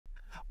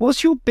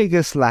What's your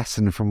biggest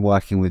lesson from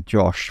working with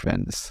Josh,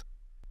 Vince?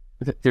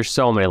 There's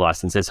so many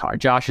lessons. It's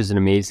hard. Josh is an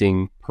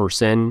amazing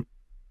person.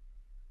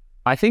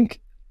 I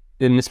think,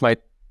 and this might,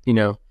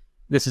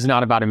 this is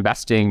not about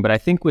investing, but I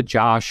think with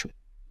Josh,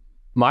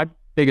 my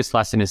biggest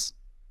lesson is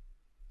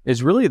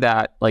really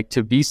that, like,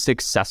 to be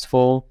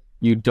successful,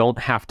 you don't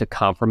have to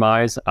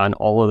compromise on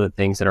all of the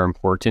things that are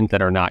important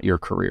that are not your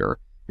career,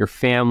 your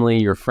family,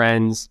 your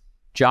friends.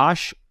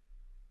 Josh,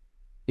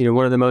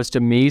 one of the most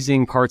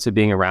amazing parts of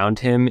being around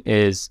him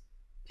is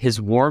his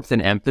warmth and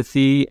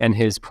empathy, and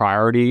his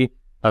priority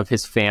of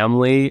his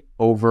family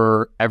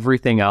over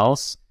everything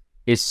else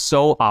is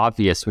so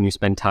obvious when you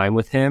spend time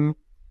with him.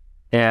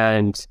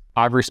 And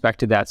I've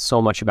respected that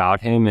so much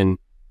about him. And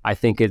I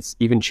think it's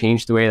even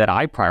changed the way that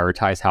I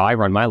prioritize how I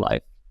run my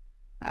life.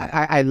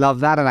 I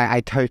love that, and I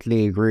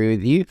totally agree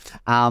with you.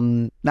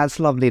 That's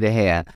lovely to hear.